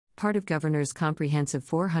part of Governor's comprehensive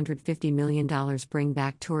 $450 million Bring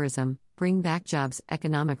Back Tourism, Bring Back Jobs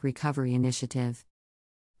Economic Recovery Initiative.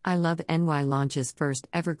 I Love NY launches first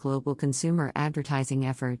ever global consumer advertising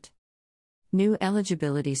effort. New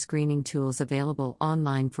eligibility screening tools available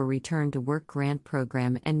online for Return to Work Grant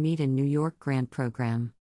Program and Meet in New York Grant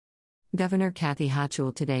Program. Governor Kathy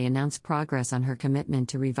Hochul today announced progress on her commitment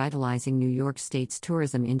to revitalizing New York State's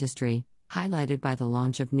tourism industry, highlighted by the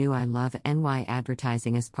launch of new I Love NY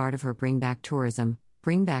advertising as part of her Bring Back Tourism,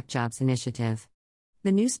 Bring Back Jobs initiative.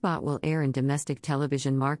 The new spot will air in domestic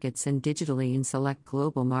television markets and digitally in select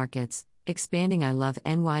global markets, expanding I Love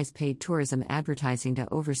NY's paid tourism advertising to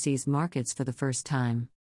overseas markets for the first time.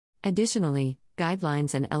 Additionally,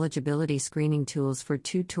 guidelines and eligibility screening tools for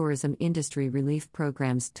 2 tourism industry relief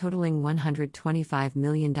programs totaling $125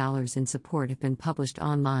 million in support have been published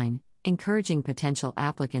online, encouraging potential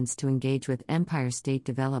applicants to engage with Empire State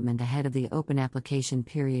Development ahead of the open application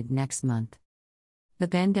period next month. The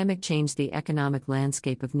pandemic changed the economic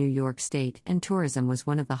landscape of New York State, and tourism was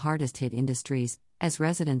one of the hardest hit industries, as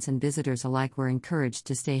residents and visitors alike were encouraged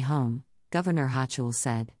to stay home, Governor Hochul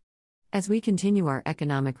said. As we continue our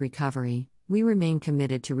economic recovery, we remain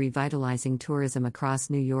committed to revitalizing tourism across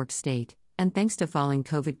New York State, and thanks to falling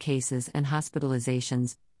COVID cases and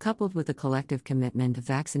hospitalizations, coupled with the collective commitment of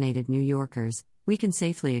vaccinated New Yorkers, we can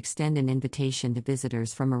safely extend an invitation to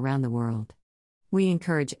visitors from around the world. We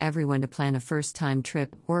encourage everyone to plan a first-time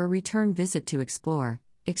trip or a return visit to explore,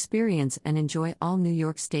 experience, and enjoy all New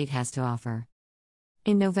York State has to offer.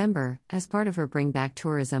 In November, as part of her Bring Back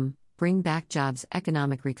Tourism, Bring Back Jobs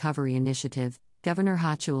Economic Recovery Initiative, Governor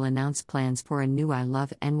Hochul announced plans for a new I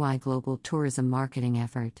Love NY global tourism marketing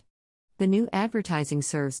effort. The new advertising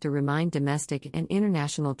serves to remind domestic and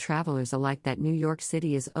international travelers alike that New York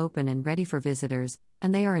City is open and ready for visitors,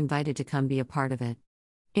 and they are invited to come be a part of it.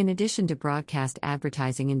 In addition to broadcast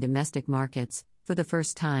advertising in domestic markets, for the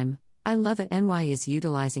first time, I Love It NY is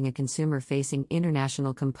utilizing a consumer-facing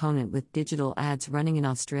international component with digital ads running in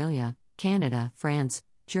Australia, Canada, France,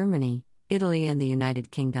 Germany, Italy, and the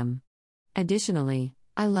United Kingdom. Additionally,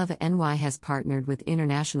 I Love It NY has partnered with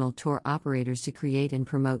international tour operators to create and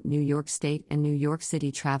promote New York State and New York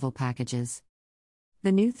City travel packages.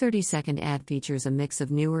 The new 30-second ad features a mix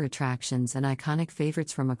of newer attractions and iconic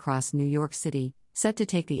favorites from across New York City, set to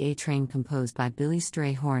take the A Train composed by Billy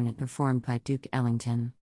Strayhorn and performed by Duke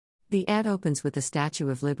Ellington. The ad opens with the Statue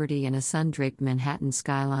of Liberty and a sun-draped Manhattan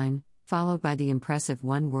skyline, followed by the impressive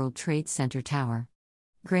One World Trade Center Tower.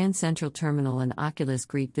 Grand Central Terminal and Oculus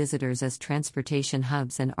greet visitors as transportation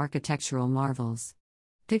hubs and architectural marvels.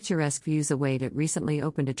 Picturesque views await at recently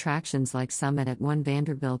opened attractions like Summit at One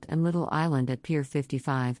Vanderbilt and Little Island at Pier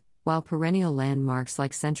 55, while perennial landmarks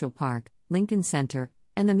like Central Park, Lincoln Center,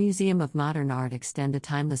 and the Museum of Modern Art extend a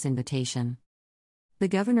timeless invitation. The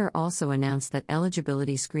governor also announced that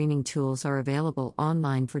eligibility screening tools are available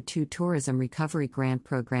online for 2 tourism recovery grant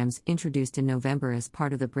programs introduced in November as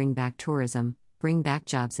part of the Bring Back Tourism, Bring Back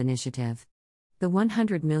Jobs initiative. The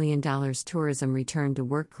 $100 million Tourism Return to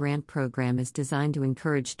Work Grant Program is designed to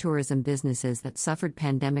encourage tourism businesses that suffered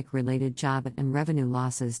pandemic-related job and revenue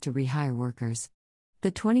losses to rehire workers.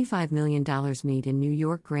 The $25 million Meet in New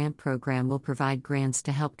York Grant Program will provide grants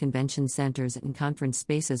to help convention centers and conference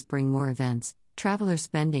spaces bring more events, traveler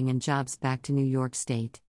spending, and jobs back to New York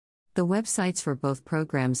State. The websites for both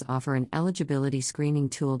programs offer an eligibility screening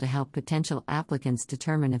tool to help potential applicants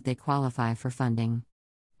determine if they qualify for funding.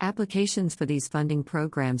 Applications for these funding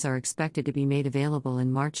programs are expected to be made available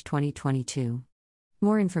in March 2022.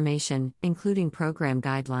 More information, including program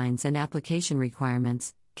guidelines and application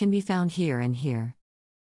requirements, can be found here and here.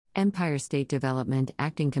 Empire State Development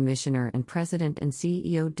Acting Commissioner and President and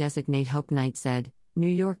CEO designate Hope Knight said, "New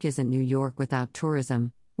York isn't New York without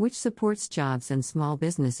tourism, which supports jobs and small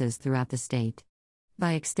businesses throughout the state.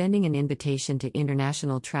 By extending an invitation to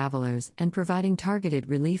international travelers and providing targeted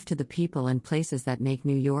relief to the people and places that make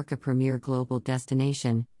New York a premier global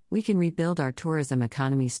destination, we can rebuild our tourism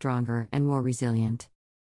economy stronger and more resilient."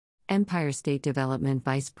 Empire State Development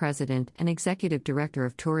Vice President and Executive Director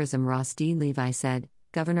of Tourism Ross D. Levi said,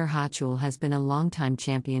 "Governor Hochul has been a longtime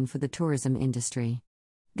champion for the tourism industry.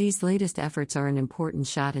 These latest efforts are an important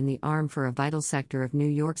shot in the arm for a vital sector of New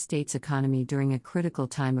York State's economy during a critical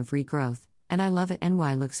time of regrowth, and I Love It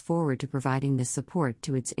NY looks forward to providing this support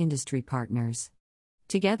to its industry partners.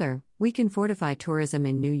 Together, we can fortify tourism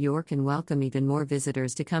in New York and welcome even more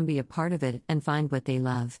visitors to come be a part of it and find what they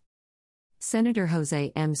love." Senator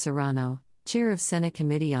Jose M. Serrano, chair of Senate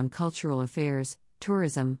Committee on Cultural Affairs,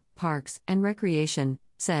 Tourism, Parks, and Recreation,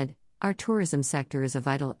 said, Our tourism sector is a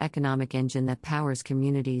vital economic engine that powers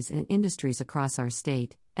communities and industries across our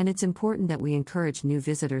state, and it's important that we encourage new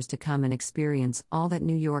visitors to come and experience all that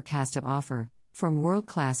New York has to offer, from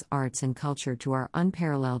world-class arts and culture to our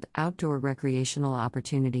unparalleled outdoor recreational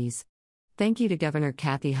opportunities. Thank you to Governor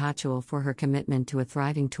Kathy Hochul for her commitment to a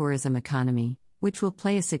thriving tourism economy, which will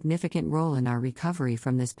play a significant role in our recovery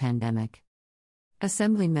from this pandemic.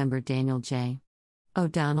 Assemblymember Daniel J.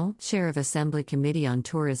 O'Donnell, Chair of Assembly Committee on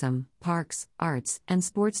Tourism, Parks, Arts, and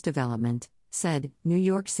Sports Development, said, New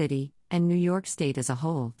York City, and New York State as a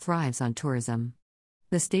whole, thrives on tourism.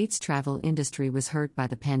 The state's travel industry was hurt by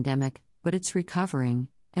the pandemic, but it's recovering,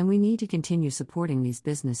 and we need to continue supporting these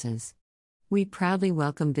businesses. We proudly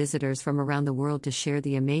welcome visitors from around the world to share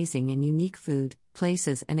the amazing and unique food,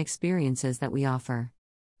 places, and experiences that we offer.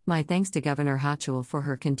 My thanks to Governor Hochul for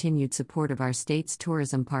her continued support of our state's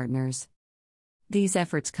tourism partners. These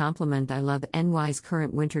efforts complement I Love NY's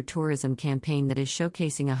current winter tourism campaign that is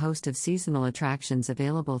showcasing a host of seasonal attractions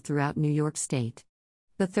available throughout New York State.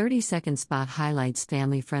 The 30-second spot highlights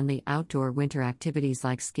family-friendly outdoor winter activities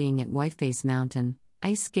like skiing at Whiteface Mountain,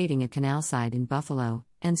 ice skating at Canalside in Buffalo,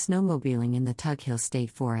 and snowmobiling in the Tug Hill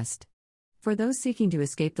State Forest. For those seeking to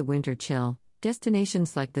escape the winter chill,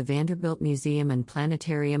 destinations like the Vanderbilt Museum and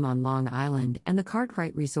Planetarium on Long Island and the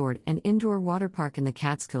Cartwright Resort and Indoor Water Park in the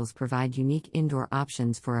Catskills provide unique indoor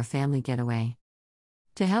options for a family getaway.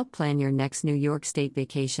 To help plan your next New York State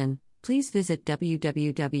vacation, please visit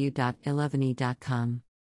www.ilevany.com.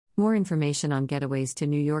 More information on getaways to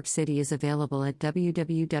New York City is available at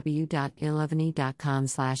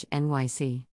www.ilevany.com/nyc.